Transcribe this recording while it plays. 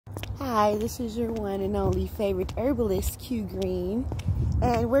Hi, this is your one and only favorite herbalist, Q Green,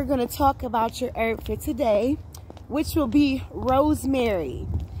 and we're going to talk about your herb for today, which will be rosemary.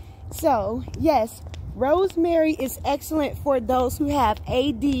 So, yes, rosemary is excellent for those who have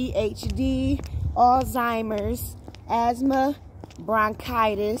ADHD, Alzheimer's, asthma,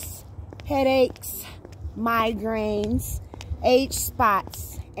 bronchitis, headaches, migraines, age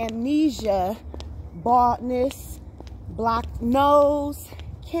spots, amnesia, baldness, blocked nose,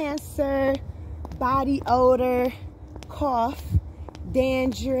 cancer, body odor, cough,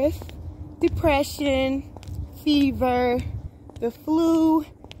 dandruff, depression, fever, the flu,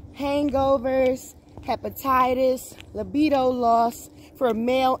 hangovers, hepatitis, libido loss for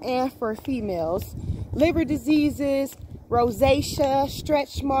male and for females, liver diseases, rosacea,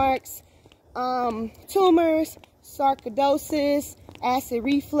 stretch marks, tumors, sarcoidosis, acid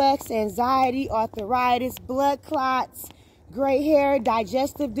reflux, anxiety, arthritis, blood clots, gray hair,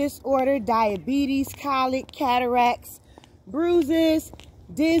 digestive disorder, diabetes, colic, cataracts, bruises,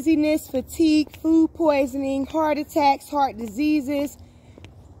 dizziness, fatigue, food poisoning, heart attacks, heart diseases,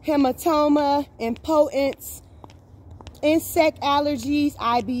 hematoma, impotence, insect allergies,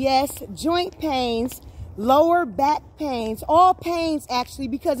 IBS, joint pains, lower back pains, all pains actually,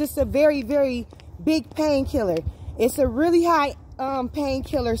 because it's a very, very big painkiller. It's a really high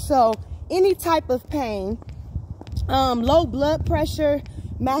painkiller, so any type of pain, low blood pressure,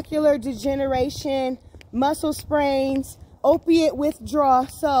 macular degeneration, muscle sprains, opiate withdrawal.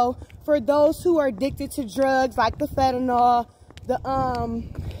 So for those who are addicted to drugs like the fentanyl,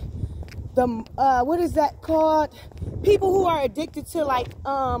 what is that called? People who are addicted to like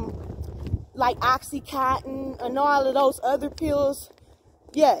Oxycontin and all of those other pills.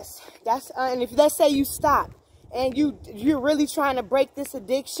 Yes, that's and if let's say you stop and you're really trying to break this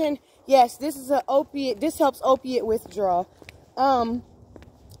addiction, yes, this is an opiate. This helps opiate withdrawal.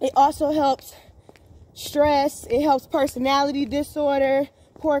 It also helps stress. It helps personality disorder,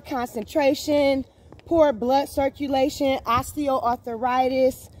 poor concentration, poor blood circulation,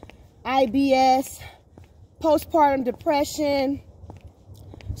 osteoarthritis, IBS, postpartum depression,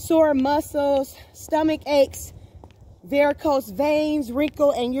 sore muscles, stomach aches, varicose veins,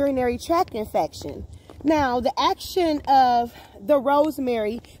 wrinkle, and urinary tract infection. Now, the action of the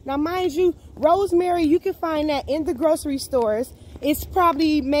rosemary, now mind you, rosemary, you can find that in the grocery stores. It's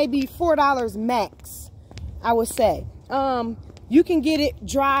probably maybe $4 max, I would say. You can get it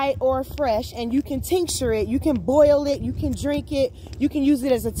dry or fresh, and you can tincture it. You can boil it. You can drink it. You can use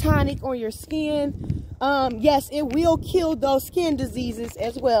it as a tonic on your skin. Yes, it will kill those skin diseases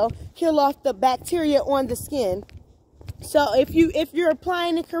as well. Kill off the bacteria on the skin. So if you're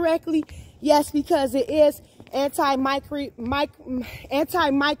applying it correctly, yes, because it is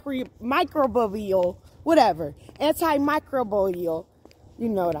antimicrobial, whatever. Antimicrobial, you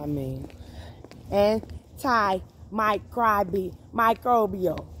know what I mean.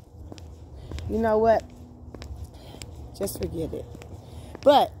 Antimicrobial. You know what? Just forget it.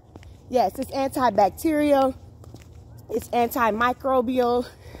 But, yes, it's antibacterial. It's antimicrobial.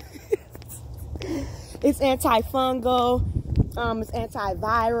 It's antifungal. It's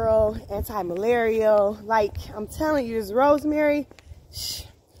antiviral, anti-malarial. Like, I'm telling you, this rosemary,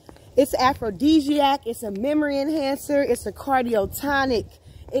 it's aphrodisiac, it's a memory enhancer, it's a cardiotonic,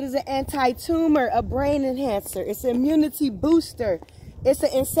 it is an anti-tumor, a brain enhancer, it's an immunity booster, it's an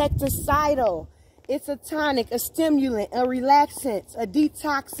insecticidal, it's a tonic, a stimulant, a relaxant, a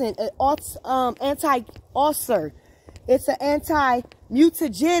detoxant, an anti-ulcer, it's an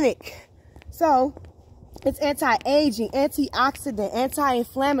anti-mutagenic. So, it's anti-aging, antioxidant,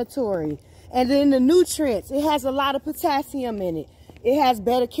 anti-inflammatory. And then the nutrients, it has a lot of potassium in it. It has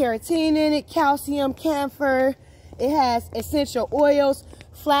beta-carotene in it, calcium, camphor. It has essential oils,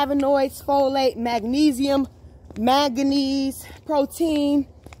 flavonoids, folate, magnesium, manganese, protein.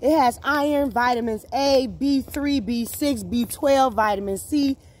 It has iron, vitamins A, B3, B6, B12, vitamin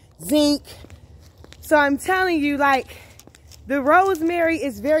C, zinc. So I'm telling you, like, the rosemary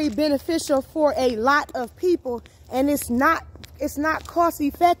is very beneficial for a lot of people, and it's not cost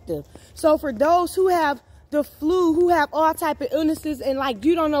effective. So for those who have the flu, who have all type of illnesses, and like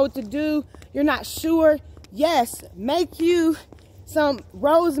you don't know what to do, you're not sure, yes, make you some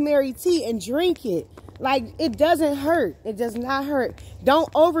rosemary tea and drink it. Like, it doesn't hurt. It does not hurt. Don't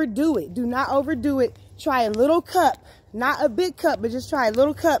overdo it. Do not overdo it. Try a little cup, not a big cup, but just try a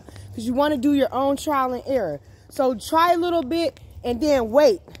little cup, because you want to do your own trial and error. So try a little bit and then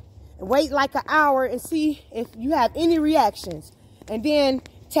wait. Wait like an hour and see if you have any reactions. And then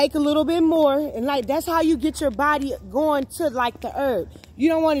take a little bit more. And like, that's how you get your body going to like the herb. You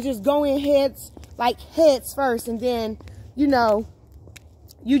don't want to just go in heads first and then, you know,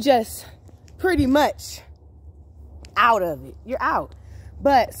 you just pretty much out of it. You're out.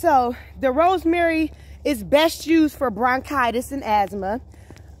 But so the rosemary is best used for bronchitis and asthma.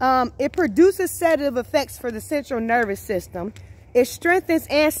 It produces sedative effects for the central nervous system. It strengthens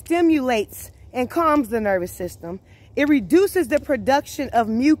and stimulates and calms the nervous system. It reduces the production of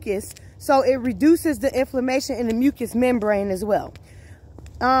mucus, so it reduces the inflammation in the mucous membrane as well.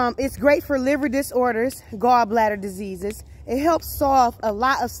 It's great for liver disorders, gallbladder diseases. It helps solve a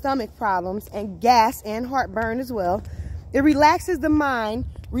lot of stomach problems and gas and heartburn as well. It relaxes the mind,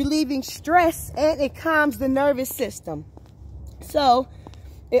 relieving stress, and it calms the nervous system. So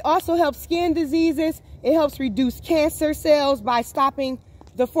it also helps skin diseases. It helps reduce cancer cells by stopping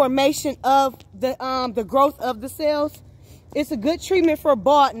the formation of the growth of the cells. It's a good treatment for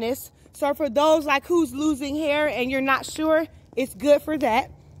baldness. So for those like who's losing hair and you're not sure, it's good for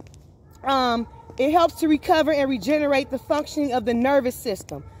that. It helps to recover and regenerate the functioning of the nervous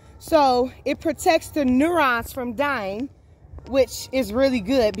system. So it protects the neurons from dying, which is really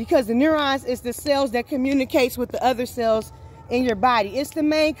good because the neurons is the cells that communicates with the other cells in your body. It's the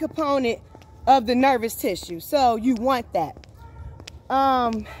main component of the nervous tissue. So you want that.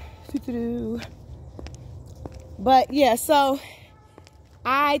 But yeah, so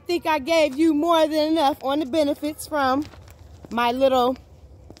I think I gave you more than enough on the benefits from my little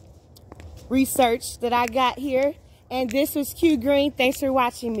research that I got here. And this was Q Green. Thanks for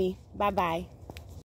watching me. Bye-bye.